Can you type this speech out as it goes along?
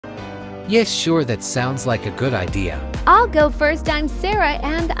Yes, sure, that sounds like a good idea. I'll go first. I'm Sarah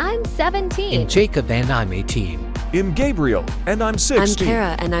and I'm 17. I'm Jacob and I'm 18. I'm Gabriel, and I'm 16. I'm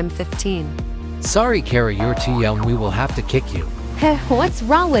Kara and I'm 15. Sorry, Kara, you're too young. We will have to kick you. What's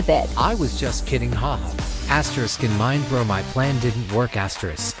wrong with it? I was just kidding, haha. Asterisk in mind, bro, my plan didn't work,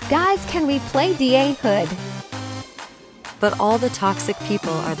 asterisk. Guys, can we play DA Hood? But all the toxic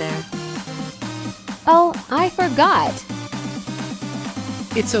people are there. Oh, I forgot.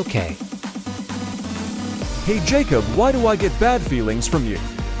 It's okay. Hey Jacob, why do I get bad feelings from you?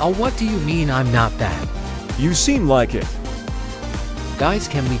 Oh, what do you mean I'm not bad? You seem like it. Guys,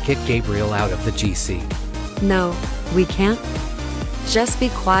 can we kick Gabriel out of the GC? No, we can't. Just be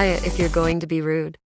quiet if you're going to be rude.